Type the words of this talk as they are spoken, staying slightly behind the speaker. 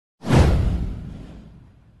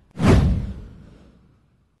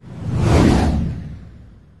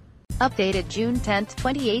Updated June 10,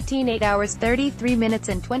 2018, 8 hours 33 minutes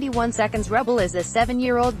and 21 seconds. Rubble is a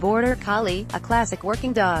 7-year-old border collie, a classic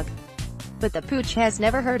working dog. But the pooch has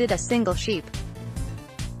never herded a single sheep.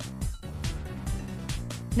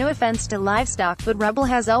 No offense to livestock, but Rubble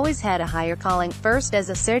has always had a higher calling, first as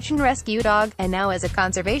a search and rescue dog, and now as a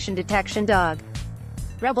conservation detection dog.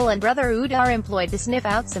 Rubble and brother Ood are employed to sniff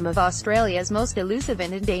out some of Australia's most elusive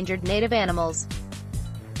and endangered native animals.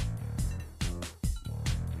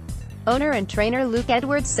 Owner and trainer Luke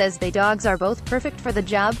Edwards says the dogs are both perfect for the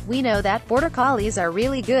job. "We know that border collies are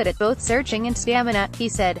really good at both searching and stamina," he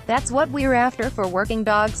said. "That's what we're after for working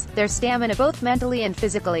dogs, their stamina both mentally and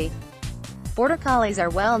physically. Border collies are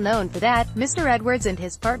well known for that." Mr. Edwards and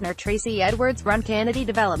his partner Tracy Edwards run Kennedy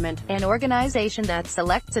Development, an organization that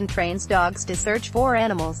selects and trains dogs to search for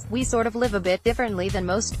animals. "We sort of live a bit differently than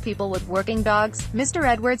most people with working dogs," Mr.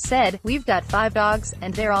 Edwards said. "We've got 5 dogs,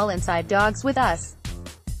 and they're all inside dogs with us.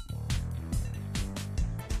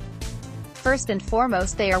 First and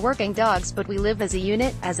foremost, they are working dogs, but we live as a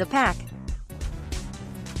unit, as a pack.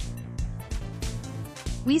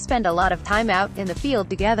 We spend a lot of time out in the field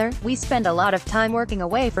together. We spend a lot of time working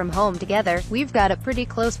away from home together. We've got a pretty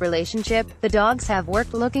close relationship." The dogs have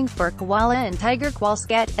worked looking for koala and tiger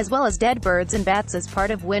quolscat, as well as dead birds and bats as part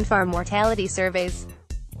of wind farm mortality surveys.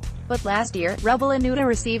 But last year, Rubble and Nuda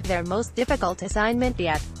received their most difficult assignment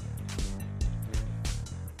yet.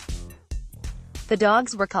 The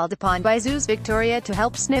dogs were called upon by Zoos Victoria to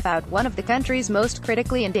help sniff out one of the country's most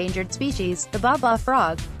critically endangered species, the baa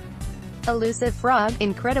frog. Elusive frog,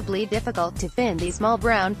 incredibly difficult to find. The small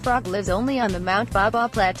brown frog lives only on the Mount Baa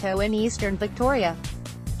Plateau in eastern Victoria.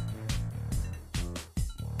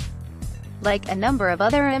 Like a number of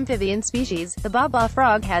other amphibian species, the baa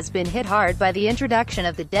frog has been hit hard by the introduction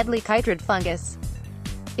of the deadly chytrid fungus.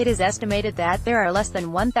 It is estimated that there are less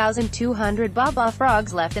than 1,200 baa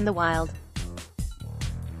frogs left in the wild.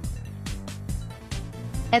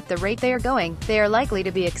 At the rate they are going, they are likely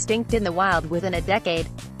to be extinct in the wild within a decade.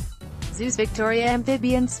 Zoos Victoria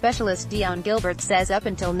amphibian specialist Dion Gilbert says up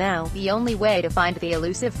until now, the only way to find the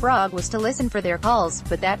elusive frog was to listen for their calls,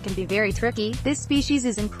 but that can be very tricky. "This species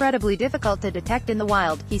is incredibly difficult to detect in the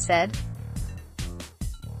wild," he said.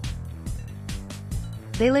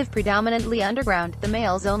 They live predominantly underground. The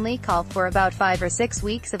males only call for about 5 or 6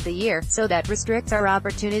 weeks of the year, so that restricts our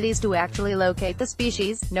opportunities to actually locate the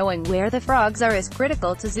species. Knowing where the frogs are is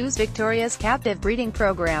critical to Zoos Victoria's captive breeding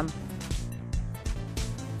program.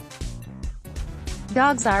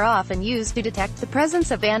 Dogs are often used to detect the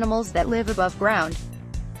presence of animals that live above ground.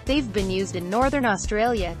 They've been used in northern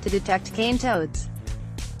Australia to detect cane toads.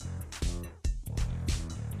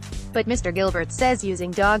 But Mr. Gilbert says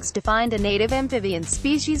using dogs to find a native amphibian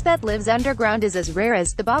species that lives underground is as rare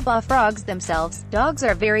as the baa frogs themselves. Dogs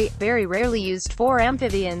are very, very rarely used for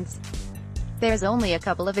amphibians. There's only a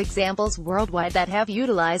couple of examples worldwide that have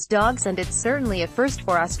utilized dogs, and it's certainly a first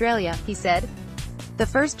for Australia, he said. The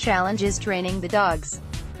first challenge is training the dogs.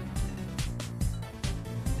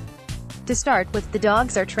 To start with, the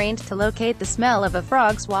dogs are trained to locate the smell of a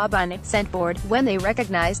frog swab on its scent board. When they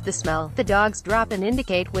recognize the smell, the dogs drop and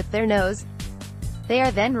indicate with their nose. They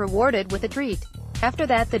are then rewarded with a treat. After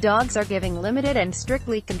that, the dogs are given limited and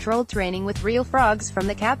strictly controlled training with real frogs from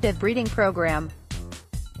the captive breeding program.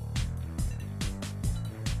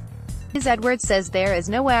 Ms. Edwards says there is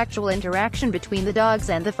no actual interaction between the dogs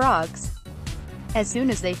and the frogs. "As soon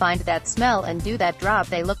as they find that smell and do that drop,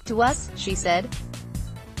 they look to us," she said.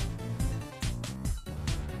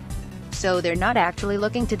 So they're not actually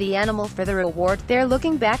looking to the animal for the reward, they're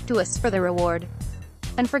looking back to us for the reward.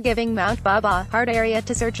 Unforgiving Mount Baa, hard area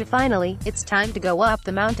to search. Finally, it's time to go up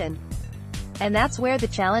the mountain. And that's where the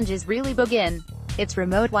challenges really begin. It's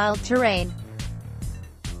remote wild terrain.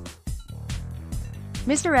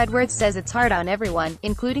 Mr. Edwards says it's hard on everyone,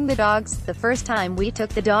 including the dogs. "The first time we took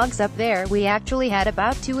the dogs up there, we actually had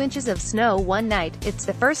about 2 inches of snow one night. It's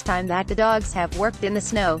the first time that the dogs have worked in the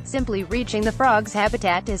snow. Simply reaching the frog's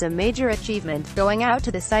habitat is a major achievement. Going out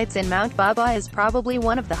to the sites in Mount Baa is probably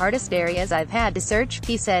one of the hardest areas I've had to search,"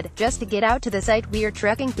 he said. "Just to get out to the site, we're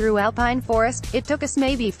trekking through alpine forest. It took us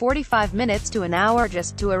maybe 45 minutes to an hour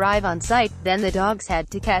just to arrive on site. Then the dogs had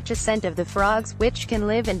to catch a scent of the frogs, which can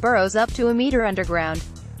live in burrows up to a meter underground.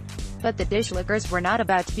 But the dishlickers were not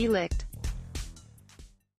about to be licked.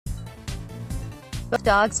 Both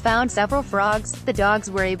dogs found several frogs. The dogs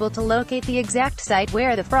were able to locate the exact site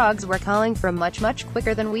where the frogs were calling from much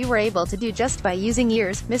quicker than we were able to do just by using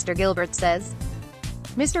ears," Mr. Gilbert says.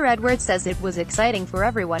 Mr. Edwards says it was exciting for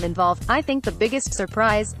everyone involved. I think the biggest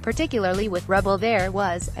surprise, particularly with Rubble there,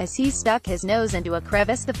 was, as he stuck his nose into a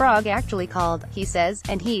crevice the frog actually called, he says,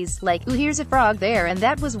 and he's like, ooh, here's a frog there, and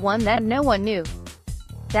that was one that no one knew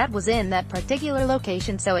that was in that particular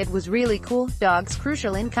location, so it was really cool. Dogs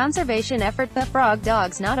crucial in conservation effort. The frog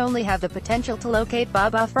dogs not only have the potential to locate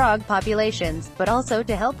baba frog populations, but also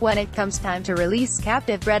to help when it comes time to release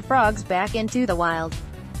captive bred frogs back into the wild.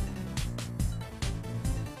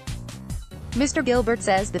 Mr. Gilbert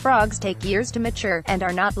says the frogs take years to mature, and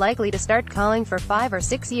are not likely to start calling for 5 or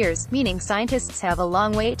 6 years, meaning scientists have a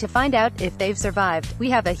long way to find out if they've survived. We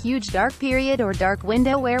have a huge dark period or dark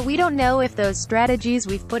window where we don't know if those strategies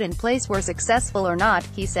we've put in place were successful or not,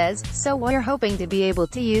 he says, so we're hoping to be able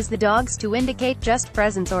to use the dogs to indicate just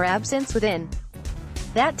presence or absence within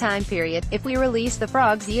that time period. If we release the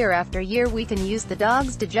frogs year after year, we can use the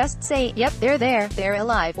dogs to just say, yep, they're there, they're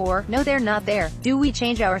alive, or, no, they're not there. Do we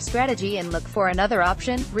change our strategy and look for another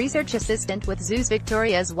option? Research assistant with Zoos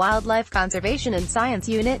Victoria's Wildlife Conservation and Science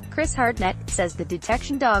Unit, Chris Hartnett, says the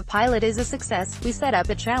detection dog pilot is a success. We set up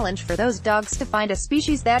a challenge for those dogs to find a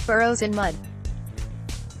species that burrows in mud.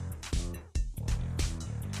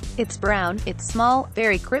 It's brown, it's small,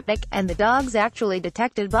 very cryptic, and the dogs actually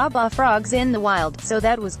detected baba frogs in the wild, so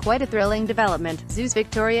that was quite a thrilling development. Zoos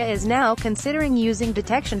Victoria is now considering using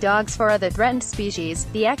detection dogs for other threatened species.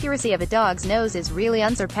 The accuracy of a dog's nose is really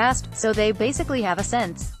unsurpassed, so they basically have a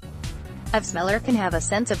sense of smell, or can have a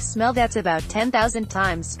sense of smell that's about 10,000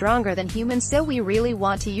 times stronger than humans, so we really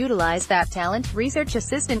want to utilize that talent, research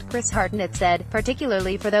assistant Chris Hartnett said.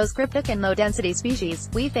 Particularly for those cryptic and low-density species,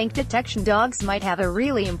 we think detection dogs might have a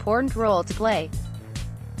really important role to play.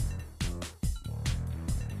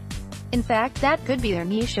 In fact, that could be their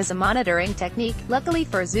niche as a monitoring technique. Luckily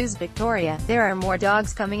for Zoos Victoria, there are more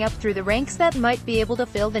dogs coming up through the ranks that might be able to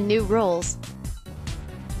fill the new roles.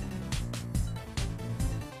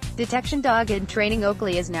 Detection dog in training.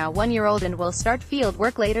 Oakley is now 1-year-old and will start field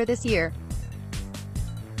work later this year.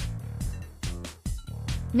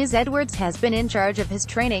 Ms. Edwards has been in charge of his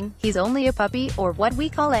training. He's only a puppy, or what we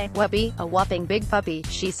call a whuppy, a whopping big puppy,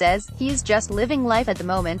 she says. He's just living life at the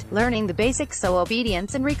moment, learning the basics, so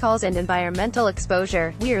obedience and recalls and environmental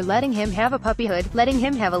exposure. We're letting him have a puppyhood, letting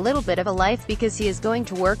him have a little bit of a life, because he is going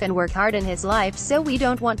to work and work hard in his life, so we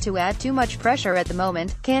don't want to add too much pressure at the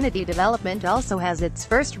moment. Canada Development also has its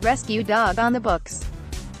first rescue dog on the books.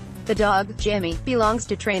 The dog, Jimmy, belongs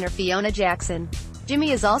to trainer Fiona Jackson.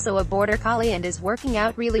 Jimmy is also a border collie and is working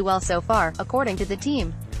out really well so far, according to the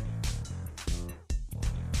team.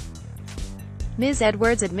 Ms.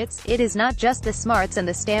 Edwards admits, it is not just the smarts and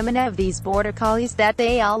the stamina of these border collies that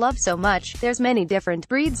they all love so much. There's many different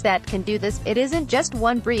breeds that can do this. It isn't just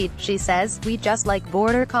one breed, she says. We just like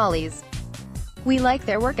border collies. We like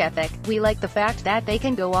their work ethic, we like the fact that they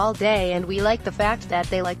can go all day, and we like the fact that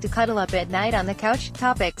they like to cuddle up at night on the couch.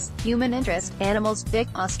 Topics: human interest, animals. Vic,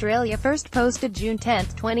 Australia. First posted June 10,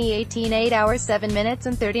 2018, 8 hours 7 minutes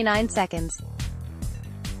and 39 seconds.